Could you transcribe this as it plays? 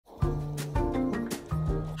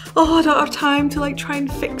oh, I don't have time to like try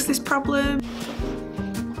and fix this problem.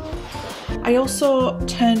 I also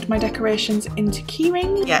turned my decorations into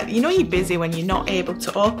keyring. Yeah, you know you're busy when you're not able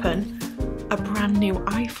to open a brand new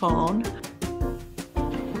iPhone.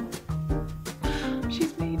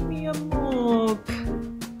 She's made me a mug.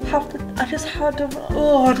 I just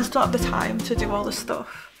don't have the time to do all the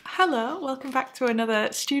stuff. Hello, welcome back to another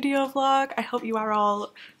studio vlog. I hope you are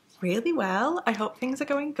all really well. I hope things are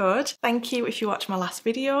going good. Thank you if you watched my last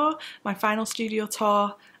video, my final studio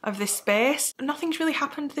tour of this space. Nothing's really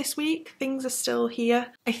happened this week. Things are still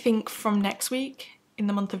here. I think from next week, in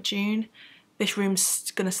the month of June, this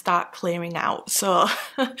room's gonna start clearing out. So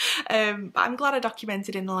but I'm glad I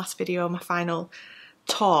documented in the last video my final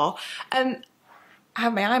tour. I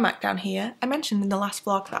have my iMac down here. I mentioned in the last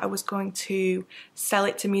vlog that I was going to sell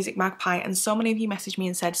it to Music Magpie, and so many of you messaged me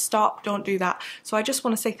and said, stop, don't do that. So I just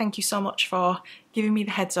want to say thank you so much for giving me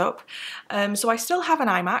the heads up. So I still have an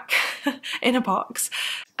iMac in a box,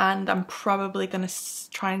 and I'm probably going to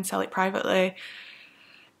try and sell it privately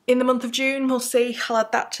in the month of June. We'll see. I'll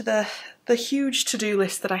add that to the huge to-do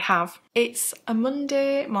list that I have. It's a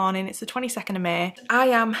Monday morning. It's the 22nd of May. I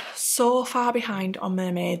am so far behind on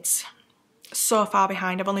mermaids. So far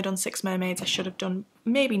behind. I've only done 6 mermaids. I should have done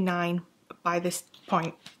maybe 9 by this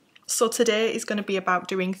point. So today is going to be about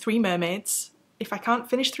doing 3 mermaids. If I can't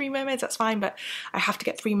finish 3 mermaids, that's fine, but I have to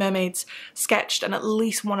get 3 mermaids sketched and at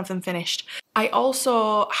least one of them finished. I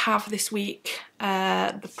also have this week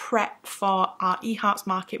the prep for our eHearts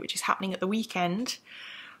market, which is happening at the weekend.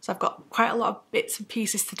 So I've got quite a lot of bits and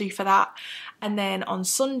pieces to do for that. And then on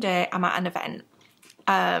Sunday, I'm at an event.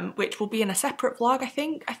 Which will be in a separate vlog, I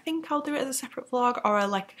think. I think I'll do it as a separate vlog, or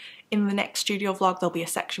like in the next studio vlog there'll be a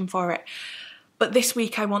section for it. But this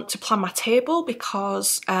week I want to plan my table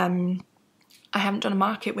because I haven't done a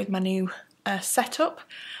market with my new setup,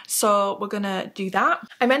 so we're gonna do that.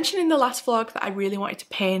 I mentioned in the last vlog that I really wanted to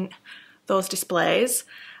paint those displays,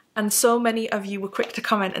 and so many of you were quick to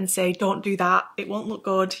comment and say, don't do that, it won't look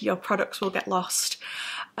good, your products will get lost.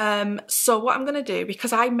 So what I'm gonna do,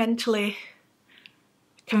 because I mentally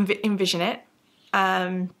can envision it,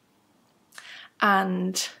 and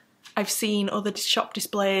I've seen other shop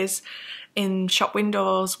displays in shop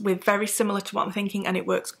windows with very similar to what I'm thinking, and it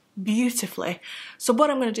works beautifully. So what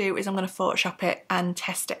I'm going to do is I'm going to Photoshop it and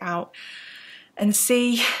test it out and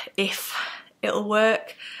see if it'll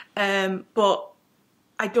work, but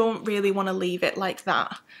I don't really want to leave it like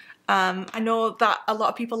that. I know that a lot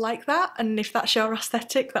of people like that, and if that's your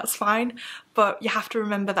aesthetic, that's fine, but you have to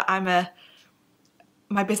remember that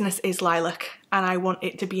my business is lilac and I want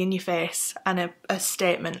it to be in your face and a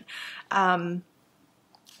statement.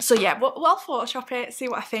 So yeah, I'll Photoshop it, see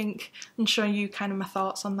what I think, and show you kind of my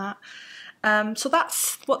thoughts on that. So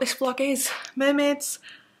that's what this vlog is. Mermaids,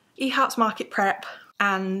 eHearts market prep,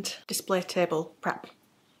 and display table prep.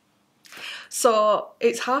 So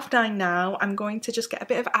it's 9:30 now. I'm going to just get a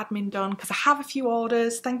bit of admin done because I have a few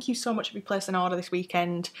orders. Thank you so much if you placed an order this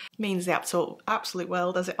weekend. It means the absolute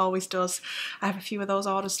world, as it always does. I have a few of those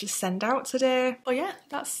orders to send out today. But yeah,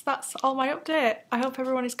 that's all my update. I hope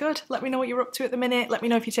everyone is good. Let me know what you're up to at the minute. Let me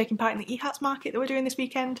know if you're taking part in the eHearts market that we're doing this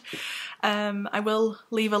weekend. I will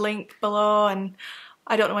leave a link below, and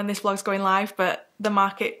I don't know when this vlog's going live, but the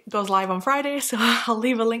market goes live on Friday, so I'll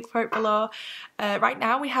leave a link for it below. Right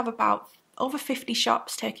now we have about over 50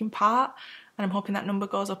 shops taking part, and I'm hoping that number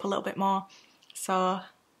goes up a little bit more. So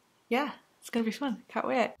yeah, it's gonna be fun, can't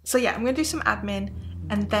wait. So yeah, I'm gonna do some admin,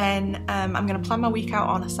 and then I'm gonna plan my week out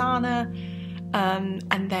on Asana,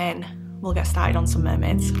 and then we'll get started on some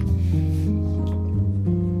mermaids.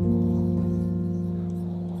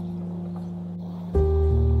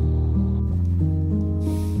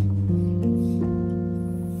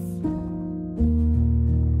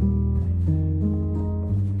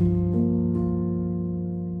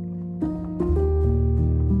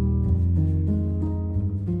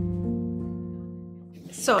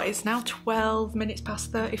 So it's now 12 minutes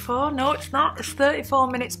past 34. No, it's not. It's 34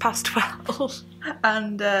 minutes past 12.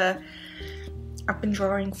 And I've been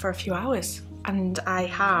drawing for a few hours. And I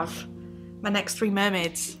have my next 3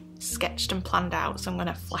 mermaids sketched and planned out. So I'm going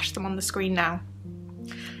to flash them on the screen now.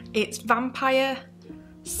 It's vampire,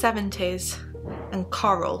 70s and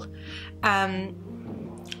coral.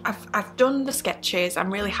 I've done the sketches.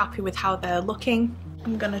 I'm really happy with how they're looking.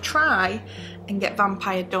 I'm going to try and get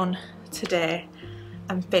vampire done today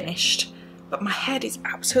and finished, but my head is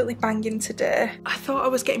absolutely banging today. I thought I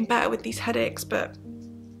was getting better with these headaches, but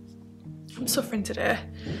I'm suffering today,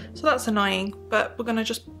 so that's annoying, but we're gonna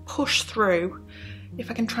just push through.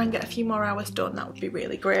 If I can try and get a few more hours done, that would be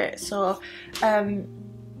really great. So I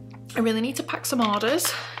really need to pack some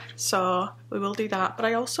orders, so we will do that. But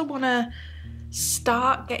I also want to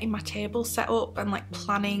start getting my table set up and like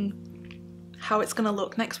planning how it's going to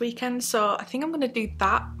look next weekend. So I think I'm going to do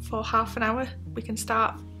that for half an hour. We can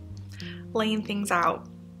start laying things out.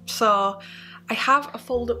 So I have a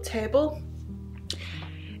fold-up table.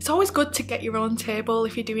 It's always good to get your own table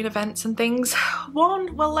if you're doing events and things.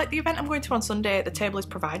 One, well, like the event I'm going to on Sunday, the table is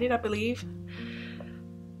provided, I believe.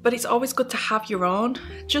 But it's always good to have your own,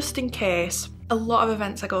 just in case. A lot of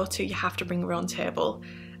events I go to, you have to bring your own table.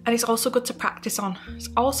 And it's also good to practice on. It's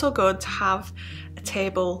also good to have a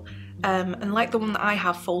table, and like the one that I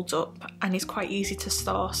have folds up and is quite easy to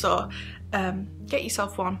store. So get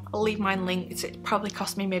yourself one. I'll leave mine linked. It probably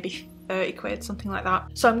cost me maybe 30 quid, something like that.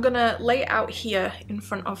 So I'm gonna lay it out here in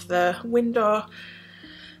front of the window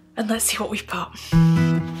and let's see what we've got.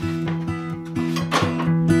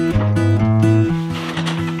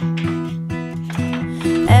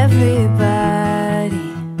 Everybody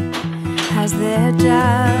has their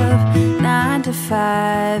job, 9 to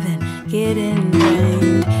 5 and getting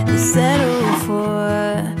drained. They settle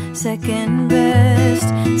for second best,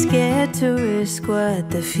 scared to risk what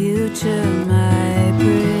the future might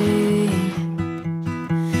bring.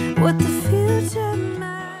 What the future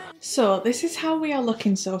might. So this is how we are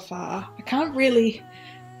looking so far. I can't really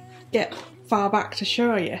get far back to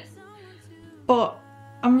show you, but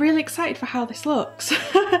I'm really excited for how this looks.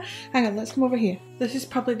 Hang on, let's come over here. This is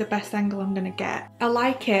probably the best angle I'm gonna get. I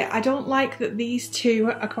like it. I don't like that these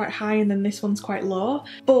two are quite high and then this one's quite low,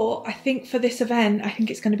 but I think for this event, I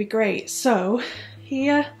think it's gonna be great. So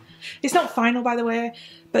here, it's not final by the way,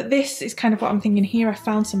 but this is kind of what I'm thinking here. I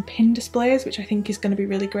found some pin displays, which I think is gonna be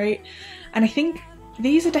really great. And I think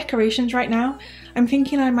these are decorations right now. I'm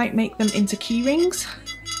thinking I might make them into key rings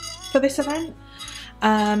for this event.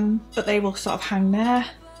 But they will sort of hang there.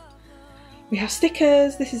 We have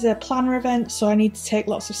stickers. This is a planner event, so I need to take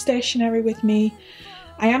lots of stationery with me.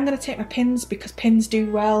 I am going to take my pins because pins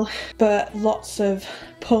do well, but lots of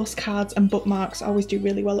postcards and bookmarks always do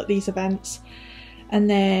really well at these events. And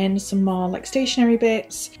then some more like stationery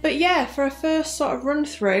bits. But yeah, for a first sort of run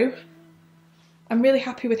through, I'm really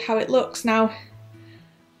happy with how it looks. Now,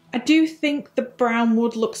 I do think the brown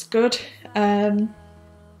wood looks good.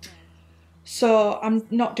 So I'm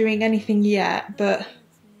not doing anything yet, but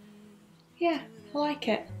yeah, I like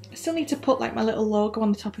it. I still need to put like my little logo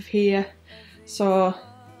on the top of here, so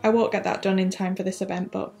I won't get that done in time for this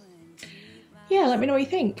event, but yeah, let me know what you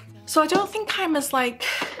think. So I don't think I'm as like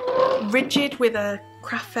rigid with a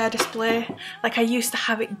craft fair display. Like I used to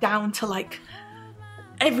have it down to like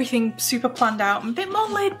everything super planned out. I'm a bit more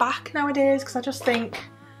laid back nowadays because I just think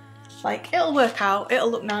like it'll work out, it'll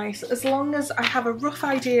look nice. As long as I have a rough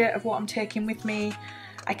idea of what I'm taking with me,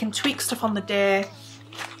 I can tweak stuff on the day.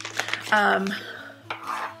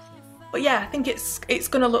 But yeah, I think it's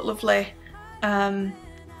gonna look lovely. I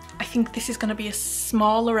think this is gonna be a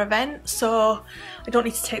smaller event, so I don't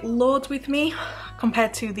need to take loads with me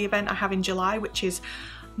compared to the event I have in July, which is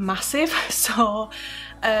massive. So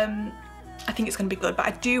I think it's gonna be good, but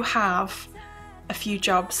I do have a few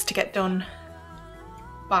jobs to get done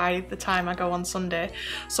by the time I go on Sunday.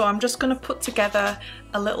 So I'm just gonna put together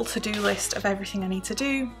a little to-do list of everything I need to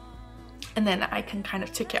do, and then I can kind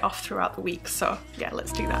of tick it off throughout the week. So yeah,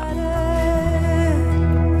 let's do that.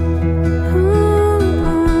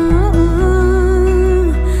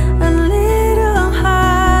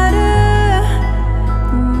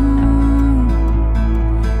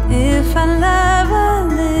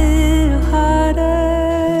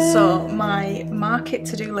 So my market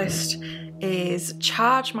to-do list is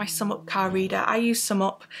charge my SumUp card reader. I use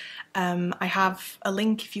SumUp. I have a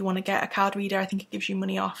link if you want to get a card reader. I think it gives you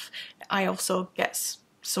money off. I also get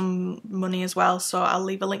some money as well, so I'll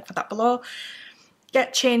leave a link for that below.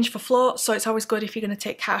 Get change for float, so it's always good if you're going to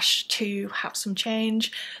take cash to have some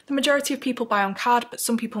change. The majority of people buy on card, but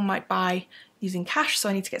some people might buy using cash, so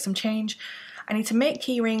I need to get some change. I need to make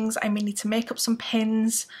key rings. I may need to make up some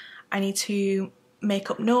pins. I need to make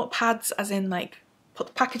up notepads, as in like put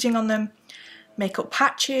the packaging on them, make up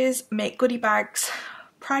patches, make goodie bags,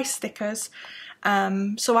 price stickers.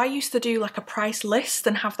 So I used to do like a price list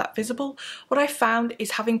and have that visible. What I found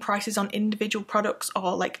is having prices on individual products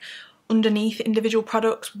or like underneath individual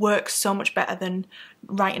products works so much better than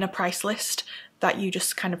writing a price list that you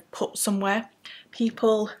just kind of put somewhere.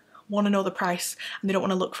 People want to know the price and they don't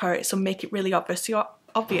want to look for it, so make it really obvious.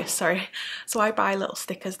 So I buy little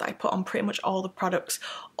stickers that I put on pretty much all the products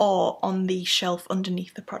or on the shelf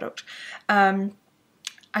underneath the product.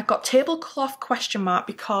 I've got tablecloth question mark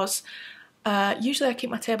because usually I keep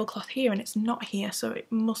my tablecloth here and it's not here, so it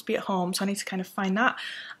must be at home, so I need to kind of find that.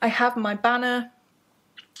 I have my banner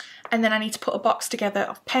And then I need to put a box together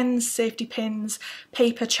of pens, safety pins,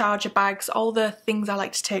 paper, charger bags, all the things I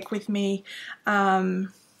like to take with me,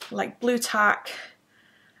 like blue tack,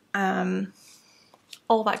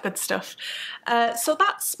 all that good stuff. So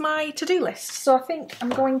that's my to-do list. So I think I'm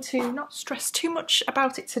going to not stress too much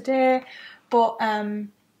about it today, but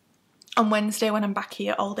on Wednesday when I'm back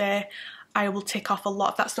here all day, I will tick off a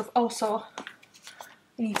lot of that stuff. Also,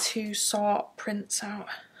 I need to sort prints out.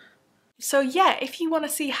 So yeah, if you want to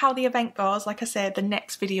see how the event goes, like I said, the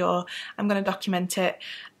next video, I'm going to document it.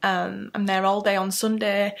 I'm there all day on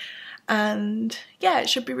Sunday, and yeah, it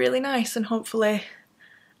should be really nice, and hopefully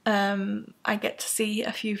I get to see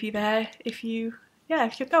a few of you there if you're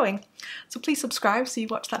going. So please subscribe so you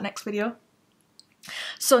watch that next video.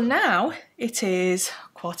 So now it is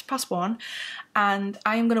 1:15 and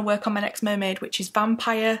I am going to work on my next mermaid, which is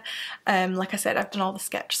vampire. Like I said, I've done all the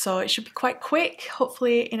sketch, so it should be quite quick.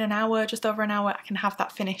 Hopefully in an hour, just over an hour, I can have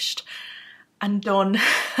that finished and done.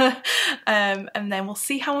 And then we'll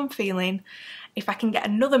see how I'm feeling. If I can get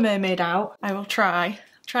another mermaid out, I will try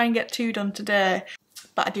and get 2 done today,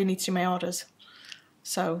 but I do need to do my orders.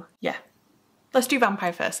 So yeah, let's do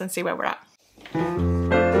vampire first and see where we're at.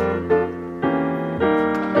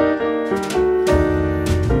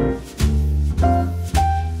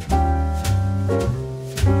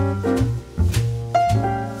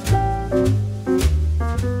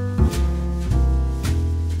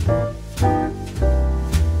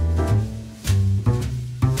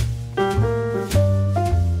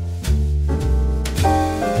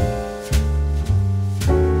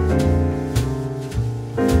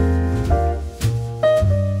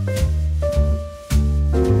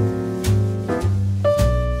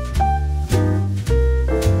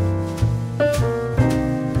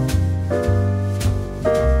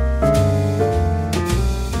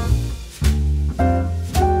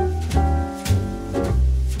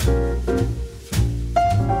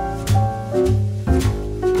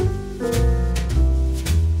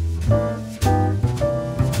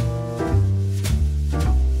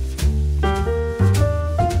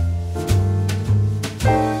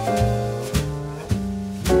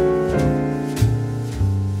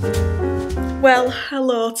 Well,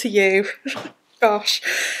 hello to you. Gosh,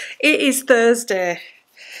 it is Thursday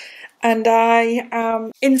and I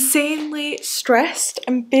am insanely stressed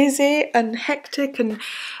and busy and hectic, and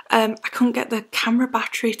I couldn't get the camera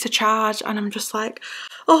battery to charge, and I'm just like,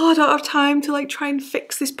 oh, I don't have time to like try and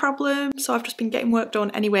fix this problem. So I've just been getting work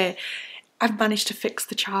done. Anyway, I've managed to fix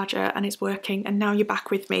the charger and it's working, and now you're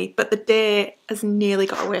back with me, but the day has nearly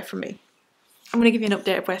got away from me. I'm going to give you an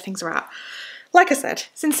update of where things are at. Like I said,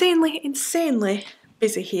 it's insanely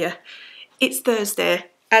busy here. It's Thursday,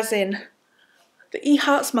 as in the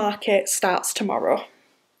eHearts market starts tomorrow.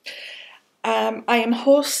 I am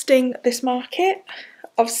hosting this market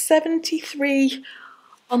of 73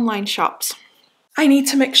 online shops. I need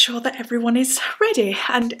to make sure that everyone is ready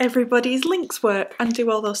and everybody's links work and do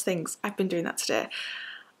all those things. I've been doing that today.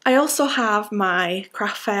 I also have my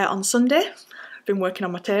craft fair on Sunday. I've been working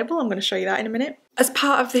on my table. I'm going to show you that in a minute. As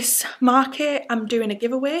part of this market, I'm doing a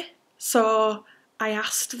giveaway. So I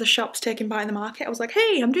asked the shops taking part in the market, I was like,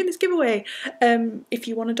 hey, I'm doing this giveaway. If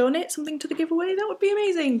you want to donate something to the giveaway, that would be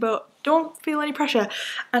amazing, but don't feel any pressure.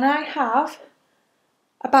 And I have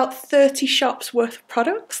about 30 shops worth of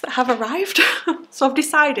products that have arrived. So I've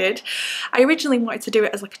decided, I originally wanted to do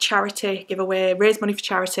it as like a charity giveaway, raise money for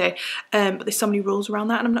charity, but there's so many rules around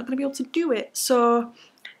that and I'm not going to be able to do it. So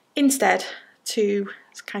instead, to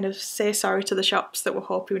kind of say sorry to the shops that were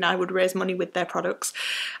hoping I would raise money with their products,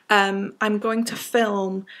 I'm going to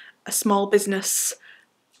film a small business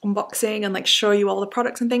unboxing and like show you all the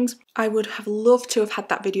products and things. I would have loved to have had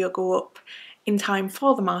that video go up in time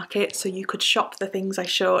for the market so you could shop the things I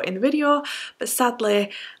show in the video, but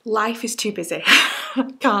sadly life is too busy.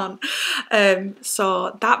 I can't.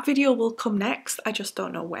 So that video will come next, I just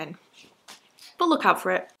don't know when, but look out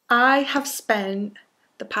for it. I have spent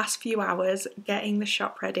the past few hours getting the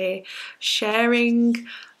shop ready, sharing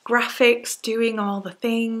graphics, doing all the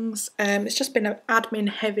things. It's just been an admin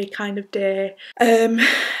heavy kind of day, and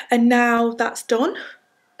now that's done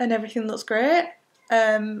and everything looks great.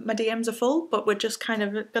 My DMs are full, but we're just kind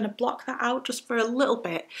of going to block that out just for a little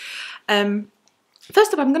bit.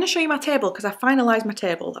 First up, I'm going to show you my table because I finalised my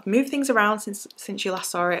table. I've moved things around since you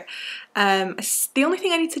last saw it. The only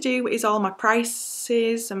thing I need to do is all my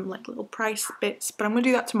prices and like little price bits, but I'm going to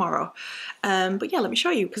do that tomorrow. But yeah, let me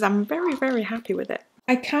show you because I'm very happy with it.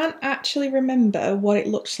 I can't actually remember what it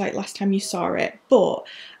looked like last time you saw it, but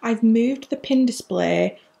I've moved the pin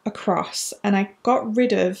display across and I got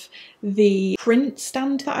rid of the print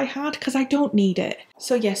stand that I had because I don't need it.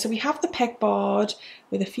 So yeah, so we have the pegboard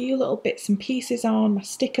with a few little bits and pieces on, my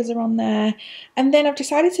stickers are on there, and then I've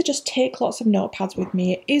decided to just take lots of notepads with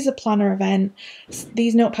me. It is a planner event.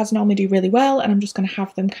 These notepads normally do really well, and I'm just going to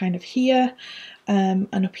have them kind of here and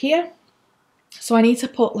up here. So I need to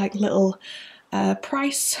put like little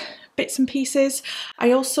price bits and pieces.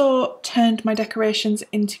 I also turned my decorations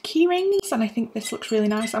into key rings, and I think this looks really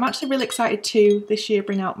nice. I'm actually really excited to this year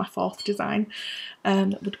bring out my 4th design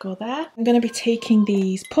that would go there. I'm going to be taking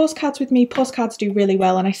these postcards with me. Postcards do really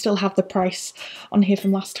well, and I still have the price on here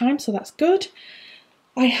from last time, so that's good.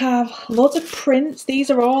 I have loads of prints.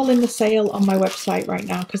 These are all in the sale on my website right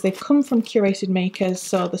now because they've come from Curated Makers,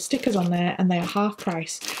 so the stickers on there and they are half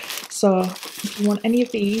price. So if you want any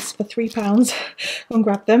of these for £3, go and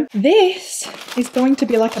grab them. This is going to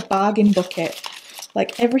be like a bargain bucket.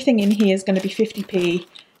 Like everything in here is going to be 50p.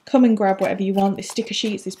 Come and grab whatever you want. There's sticker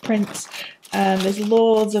sheets, there's prints, there's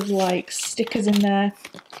loads of like stickers in there.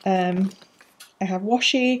 I have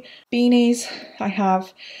washi, beanies, I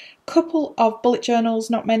have couple of bullet journals,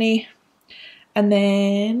 not many, and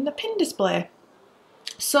then the pin display.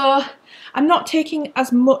 So I'm not taking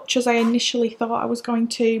as much as I initially thought I was going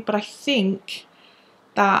to, but I think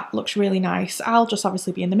that looks really nice. I'll just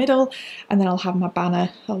obviously be in the middle, and then I'll have my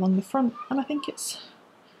banner along the front, and I think it's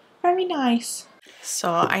very nice. So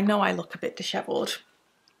I know I look a bit dishevelled.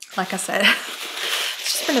 Like I said,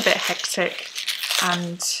 it's just been a bit hectic,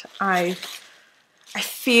 and I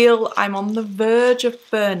feel I'm on the verge of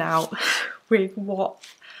burnout with what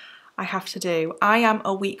I have to do. I am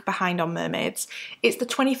a week behind on mermaids. It's the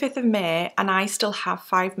 25th of May and I still have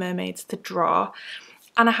 5 mermaids to draw,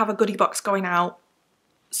 and I have a goodie box going out,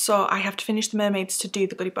 so I have to finish the mermaids to do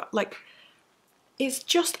the goodie box. Like, it's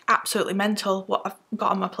just absolutely mental what I've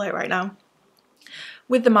got on my plate right now.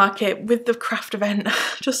 With the market, with the craft event,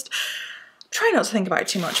 just try not to think about it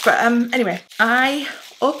too much. But anyway, I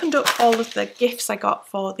opened up all of the gifts I got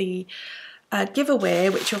for the giveaway,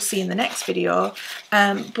 which you'll see in the next video,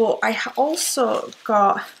 but I also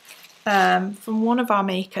got from one of our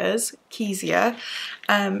makers, Kezia.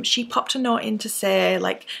 She popped a note in to say,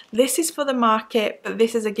 like, this is for the market, but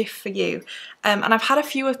this is a gift for you. And I've had a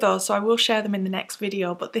few of those, so I will share them in the next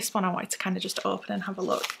video, but this one I wanted to kind of just open and have a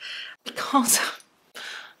look because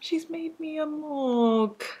she's made me a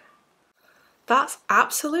mug. That's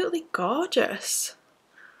absolutely gorgeous.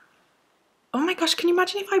 Oh my gosh, can you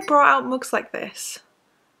imagine if I brought out mugs like this?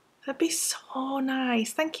 That'd be so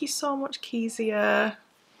nice. Thank you so much, Kezia.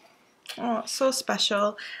 Oh, it's so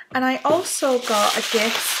special. And I also got a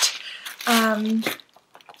gift.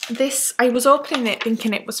 This, I was opening it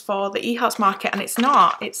thinking it was for the eHouse market, and it's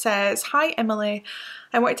not. It says, "Hi Emily,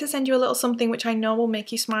 I wanted to send you a little something which I know will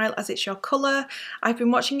make you smile as it's your colour. I've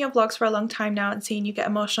been watching your vlogs for a long time now, and seeing you get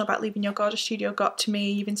emotional about leaving your gorgeous studio got to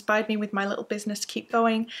me. You've inspired me with my little business to keep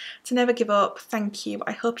going, to never give up. Thank you.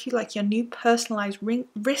 I hope you like your new personalised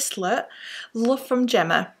wristlet. Love from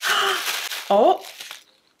Gemma." Oh,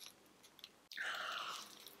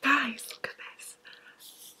 guys, look at this.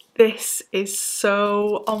 This is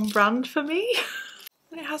so on brand for me.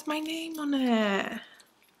 And it has my name on it.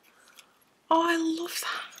 Oh, I love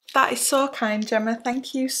that. That is so kind, Gemma.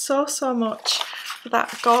 Thank you so, so much for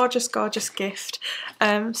that gorgeous, gorgeous gift.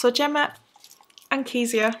 So Gemma and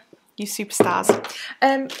Kezia, you superstars.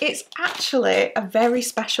 It's actually a very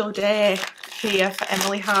special day here for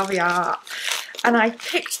Emily Harvey Art. And I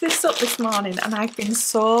picked this up this morning and I've been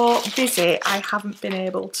so busy I haven't been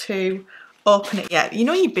able to open it yet. You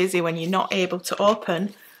know you're busy when you're not able to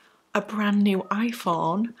open a brand new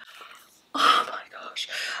iPhone. Oh my gosh.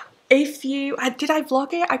 If you, did I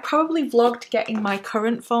vlog it? I probably vlogged getting my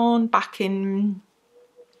current phone back in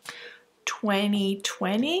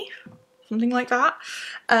 2020, something like that.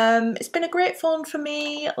 It's been a great phone for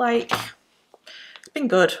me, like, it's been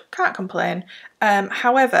good, can't complain.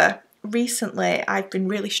 However, recently I've been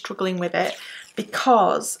really struggling with it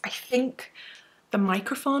because I think the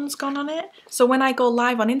microphone's gone on it. So when I go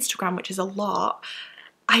live on Instagram, which is a lot,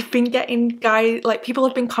 I've been getting like people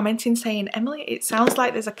have been commenting saying, "Emily, it sounds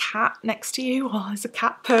like there's a cat next to you, or there's a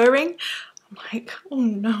cat purring." I'm like, oh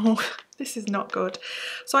no, this is not good.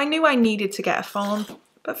 So I knew I needed to get a phone,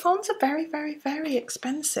 but phones are very, very, very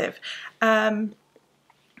expensive.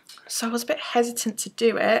 So I was a bit hesitant to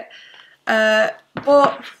do it.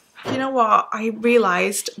 But you know what? I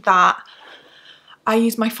realised that I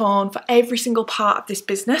use my phone for every single part of this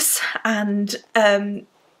business, and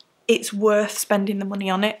it's worth spending the money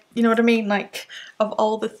on it. You know what I mean? Like, of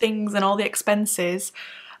all the things and all the expenses,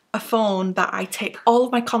 a phone that I take all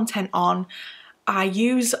of my content on, I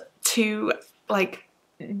use to like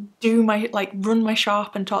do my, like, run my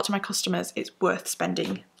shop and talk to my customers, it's worth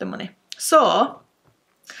spending the money. So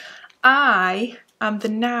I am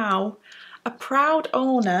now a proud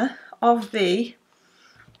owner of the,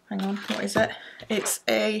 hang on, what is it? It's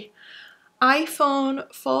a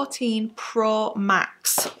iPhone 14 Pro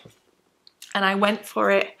Max, and I went for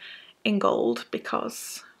it in gold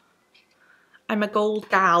because I'm a gold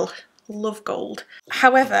gal, love gold.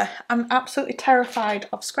 However, I'm absolutely terrified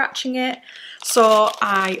of scratching it, so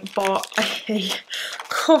I bought a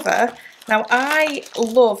cover. Now, I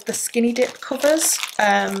love the skinny dip covers.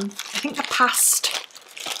 I think the past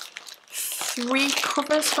 3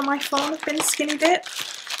 covers for my phone have been skinny dip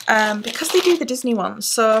because they do the Disney ones.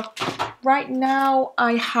 So right now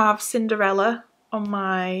I have Cinderella on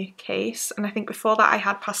my case, and I think before that I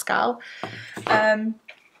had Pascal.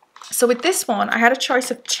 So with this one, I had a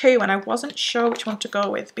choice of 2, and I wasn't sure which one to go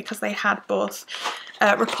with because they had both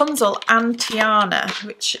Rapunzel and Tiana,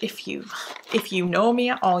 which if you know me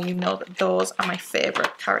at all, you know that those are my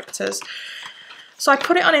favourite characters. So I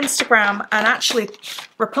put it on Instagram, and actually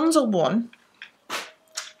Rapunzel won,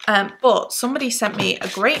 but somebody sent me a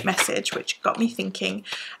great message which got me thinking.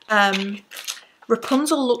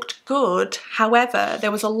 Rapunzel looked good, however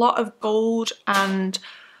there was a lot of gold and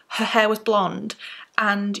her hair was blonde,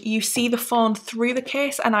 and you see the phone through the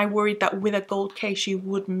case, and I worried that with a gold case you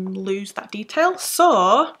would lose that detail.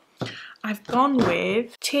 So I've gone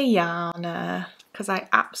with Tiana because I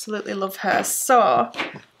absolutely love her. So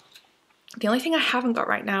the only thing I haven't got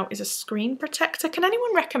right now is a screen protector. Can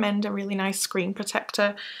anyone recommend a really nice screen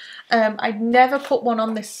protector? I'd never put one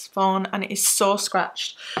on this phone and it is so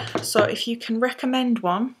scratched. So if you can recommend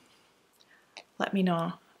one, let me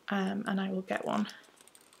know, and I will get one.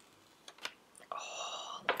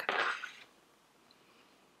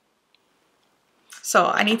 So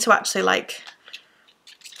I need to actually, like,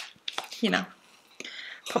 you know,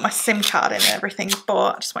 put my SIM card in and everything,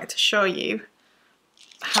 but I just wanted to show you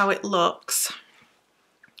how it looks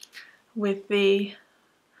with the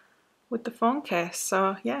phone case.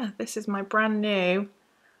 So yeah, this is my brand new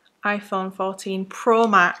iPhone 14 Pro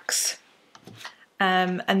Max.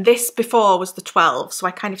 And this before was the 12, so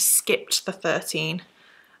I kind of skipped the 13.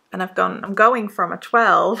 And I'm going from a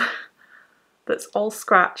 12 that's all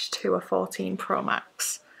scratched to a 14 Pro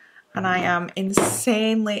Max, and I am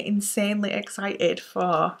insanely excited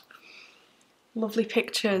for lovely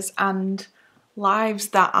pictures and lives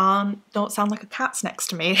that don't sound like a cat's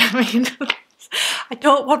next to me. I mean, I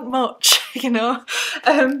don't want much, you know.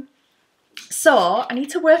 So I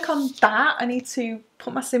need to work on that. I need to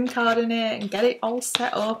put my SIM card in it and get it all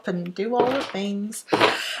set up and do all the things.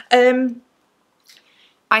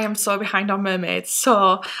 I am so behind on mermaids,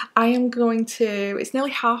 so I am going to, it's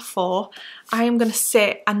nearly 4:30, I am going to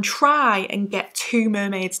sit and try and get 2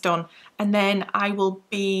 mermaids done, and then I will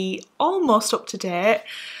be almost up to date.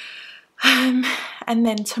 And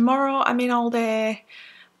then tomorrow I'm in all day,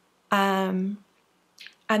 and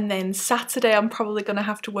then Saturday I'm probably going to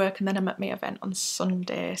have to work, and then I'm at my event on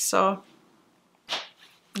Sunday, so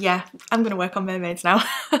yeah, I'm going to work on mermaids now.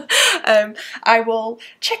 I will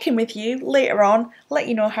check in with you later on, let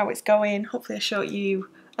you know how it's going. Hopefully I show you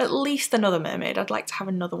at least another mermaid. I'd like to have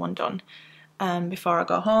another one done before I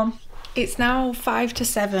go home. It's now 5 to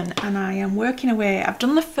 7 and I am working away. I've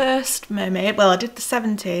done the first mermaid, well I did the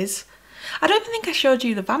 70s. I don't even think I showed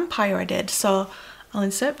you the vampire I did, so I'll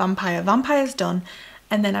insert vampire. Vampire's done.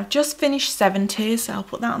 And then I've just finished 70s, so I'll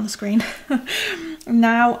put that on the screen.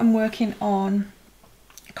 Now I'm working on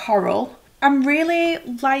coral. I'm really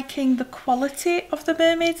liking the quality of the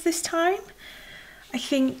mermaids this time. I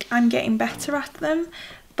think I'm getting better at them,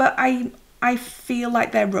 but I feel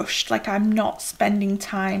like they're rushed, like I'm not spending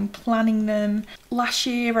time planning them. Last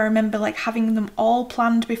year I remember like having them all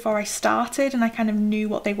planned before I started, and I kind of knew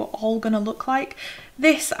what they were all gonna look like.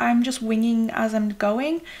 This I'm just winging as I'm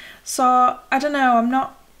going, so I don't know, I'm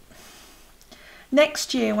not...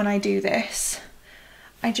 Next year when I do this,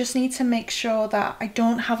 I just need to make sure that I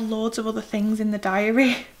don't have loads of other things in the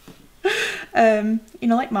diary. You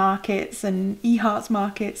know, like markets and eHearts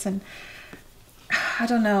markets, and I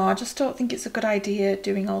don't know, I just don't think it's a good idea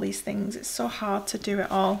doing all these things. It's so hard to do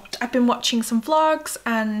it all. I've been watching some vlogs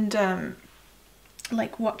and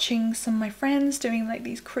like watching some of my friends doing like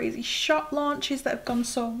these crazy shop launches that have gone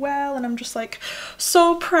so well, and I'm just like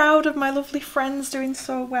so proud of my lovely friends doing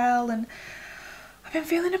so well. And I've been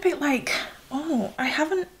feeling a bit like, oh, I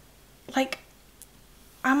haven't, like,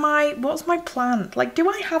 what's my plan? Like, do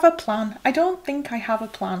I have a plan? I don't think I have a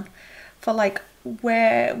plan for like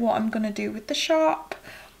what I'm gonna do with the shop,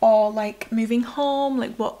 or like moving home,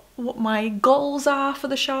 like what my goals are for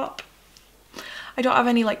the shop. I don't have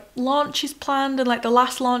any like launches planned, and like the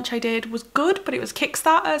last launch I did was good, but it was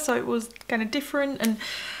Kickstarter, so it was kind of different. And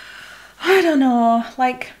I don't know,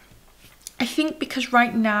 like I think because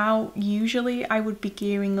right now usually I would be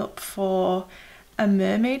gearing up for a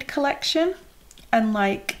mermaid collection, and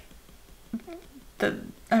like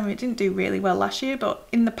I mean, it didn't do really well last year, but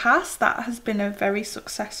in the past that has been a very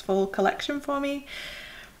successful collection for me.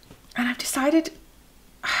 And I decided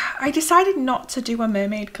not to do a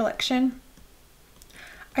mermaid collection.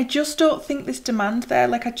 I just don't think there's demand there.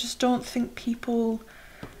 Like, I just don't think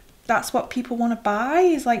that's what people want to buy,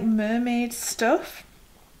 is like mermaid stuff.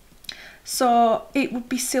 So it would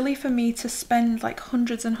be silly for me to spend like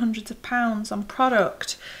hundreds and hundreds of pounds on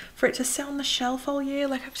product for it to sit on the shelf all year.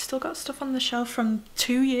 Like, I've still got stuff on the shelf from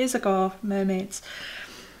 2 years ago, mermaids.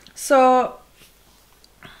 So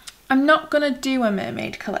I'm not gonna do a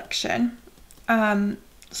mermaid collection.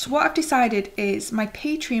 So what I've decided is my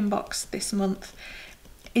Patreon box this month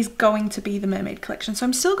is going to be the mermaid collection. So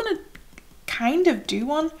I'm still gonna kind of do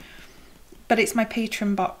one, but it's my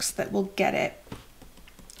Patreon box that will get it.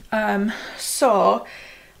 So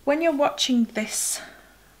when you're watching this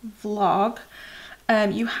vlog,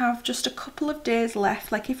 you have just a couple of days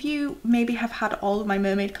left. Like, if you maybe have had all of my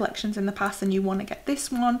mermaid collections in the past and you want to get this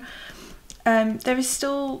one, there is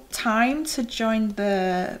still time to join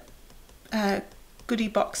the goodie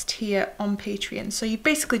box tier on Patreon. So you've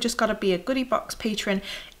basically just got to be a goodie box patron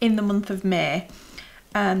in the month of May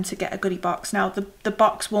to get a goodie box. Now the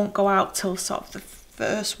box won't go out till sort of the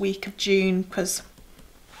first week of June, because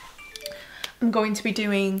I'm going to be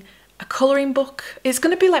doing a colouring book. It's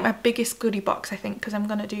going to be like my biggest goodie box, I think, because I'm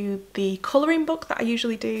going to do the colouring book that I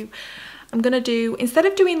usually do. I'm going to do, instead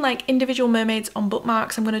of doing like individual mermaids on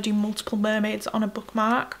bookmarks, I'm going to do multiple mermaids on a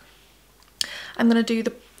bookmark. I'm going to do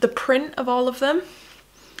the print of all of them.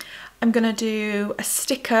 I'm going to do a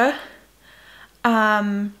sticker,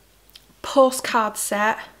 postcard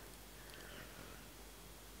set.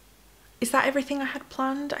 Is that everything I had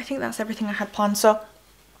planned? I think that's everything I had planned. So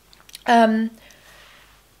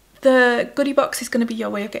the goodie box is going to be your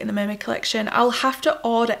way of getting the mermaid collection. I'll have to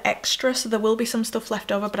order extra, so there will be some stuff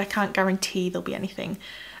left over, but I can't guarantee there'll be anything.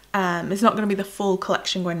 It's not going to be the full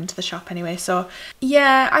collection going into the shop anyway. So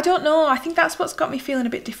yeah, I don't know. I think that's what's got me feeling a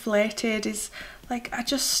bit deflated, is like,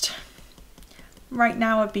 right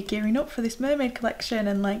now I'd be gearing up for this mermaid collection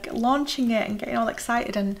and like launching it and getting all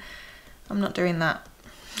excited, and I'm not doing that.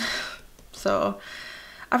 So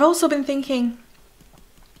I've also been thinking,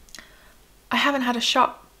 I haven't had a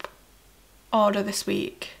shop order this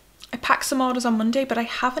week. I packed some orders on Monday, but I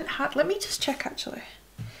haven't had, let me just check actually.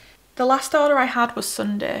 The last order I had was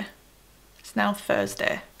Sunday. It's now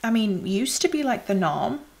Thursday. I mean, used to be like the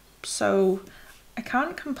norm, so I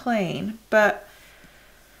can't complain, but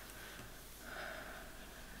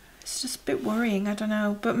it's just a bit worrying, I don't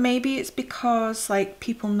know. But maybe it's because like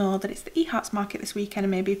people know that it's the eHearts market this weekend,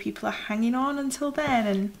 and maybe people are hanging on until then,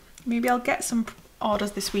 and maybe I'll get some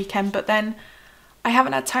orders this weekend. But then I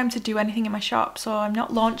haven't had time to do anything in my shop, so I'm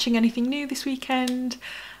not launching anything new this weekend.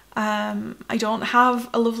 I don't have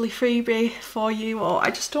a lovely freebie for you, or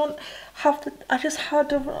I just don't have the, I just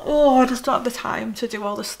don't have the time to do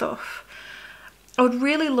all the stuff. I would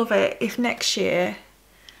really love it if next year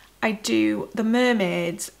I do the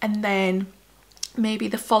mermaids, and then maybe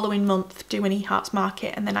the following month do an eHearts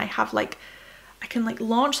market, and then I have like, I can like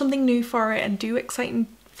launch something new for it and do exciting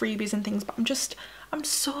freebies and things. But I'm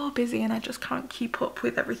so busy and I just can't keep up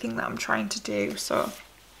with everything that I'm trying to do. So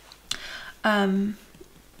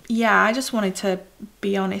yeah, I just wanted to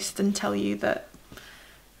be honest and tell you that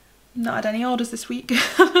I've not had any orders this week.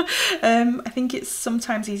 I think it's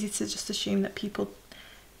sometimes easy to just assume that people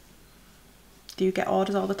do get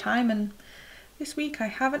orders all the time, and this week I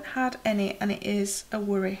haven't had any, and it is a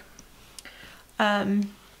worry. And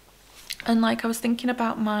like, I was thinking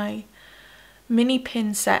about my mini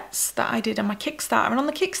pin sets that I did on my Kickstarter, and on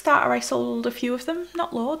the Kickstarter I sold a few of them,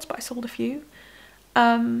 not loads, but I sold a few.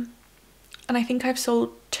 And I think I've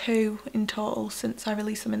sold 2 in total since I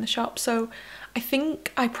released them in the shop, so I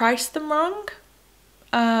think I priced them wrong.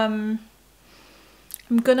 I'm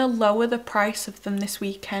gonna lower the price of them this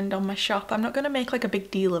weekend on my shop. I'm not gonna make like a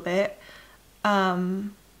big deal of it, but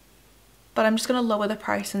I'm just gonna lower the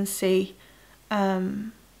price and see.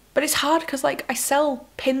 But it's hard because like I sell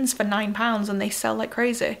pins for £9 and they sell like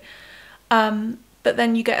crazy, but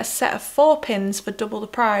then you get a set of 4 pins for double the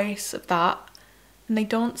price of that and they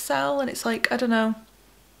don't sell, and it's like, I don't know,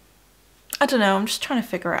 I'm just trying to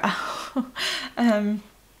figure it out.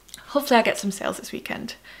 Hopefully I get some sales this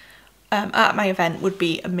weekend. At my event would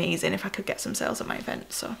be amazing if I could get some sales at my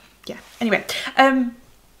event. So yeah, anyway, I'm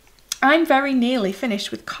very nearly finished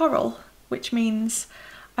with Coral. which means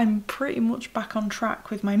I'm pretty much back on track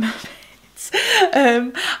with my mermaids.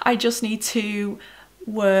 I just need to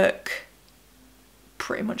work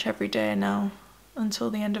pretty much every day now until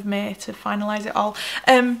the end of May to finalise it all.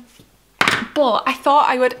 But I thought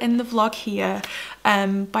I would end the vlog here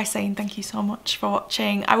by saying thank you so much for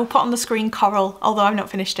watching. I will put on the screen Coral, although I've not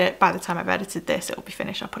finished it. By the time I've edited this, it will be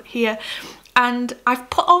finished. I'll put it here. And I've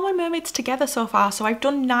put all my mermaids together so far. So I've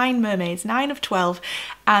done 9 mermaids, 9 of 12.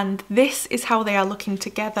 And this is how they are looking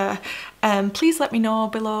together. Please let me know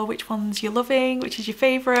below which ones you're loving, which is your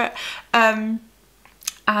favourite. And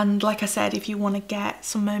like I said, if you want to get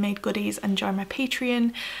some mermaid goodies and join my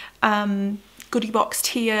Patreon goodie box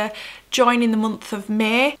tier, join in the month of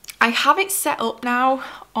May. I have it set up now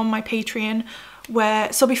on my Patreon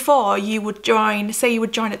where, so before you would join, say you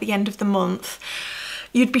would join at the end of the month,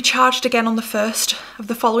 you'd be charged again on the 1st of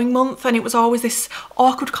the following month, and it was always this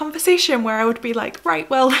awkward conversation where I would be like, right,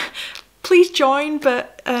 well, please join,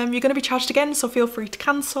 but you're going to be charged again, so feel free to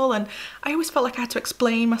cancel. And I always felt like I had to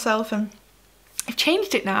explain myself, and I've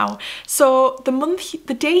changed it now. So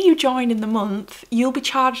the day you join in the month, you'll be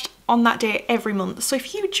charged on that day every month. So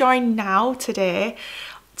if you join now today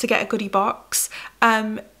to get a goodie box,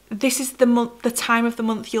 this is the time of the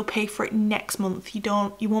month you'll pay for it next month.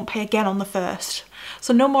 You won't pay again on the 1st.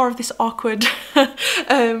 So no more of this awkward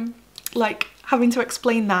like having to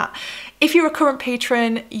explain that. If you're a current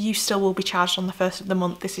patron, you still will be charged on the 1st of the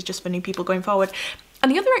month. This is just for new people going forward.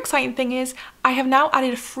 And the other exciting thing is I have now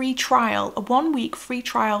added a free trial, a 1-week free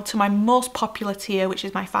trial to my most popular tier, which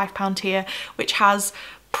is my £5 tier, which has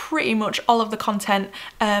pretty much all of the content.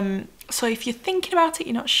 So if you're thinking about it,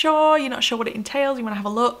 you're not sure what it entails, you want to have a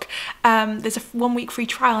look, there's a 1-week free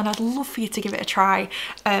trial, and I'd love for you to give it a try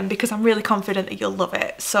because I'm really confident that you'll love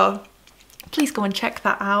it. So please go and check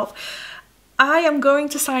that out. I am going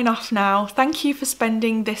to sign off now. Thank you for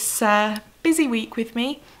spending this busy week with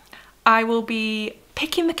me. I will be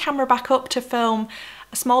picking the camera back up to film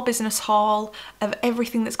a small business haul of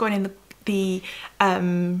everything that's going in the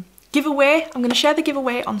giveaway. I'm going to share the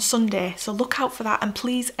giveaway on Sunday, so look out for that, and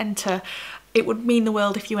please enter. It would mean the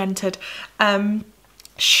world if you entered.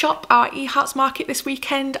 Shop our eHearts Market this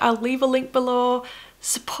weekend. I'll leave a link below.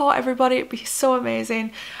 Support everybody, it'd be so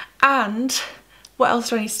amazing. And what else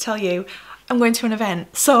do I need to tell you? I'm going to an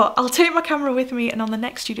event, so I'll take my camera with me, and on the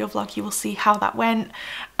next studio vlog you will see how that went.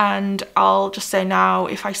 And I'll just say now,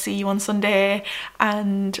 if I see you on Sunday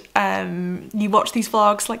and you watch these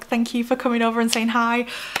vlogs, like, thank you for coming over and saying hi.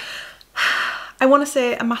 I want to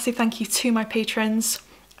say a massive thank you to my patrons.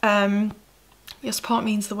 Your support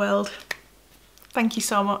means the world. Thank you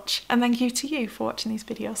so much, and thank you to you for watching these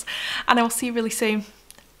videos, and I will see you really soon.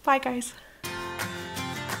 Bye guys.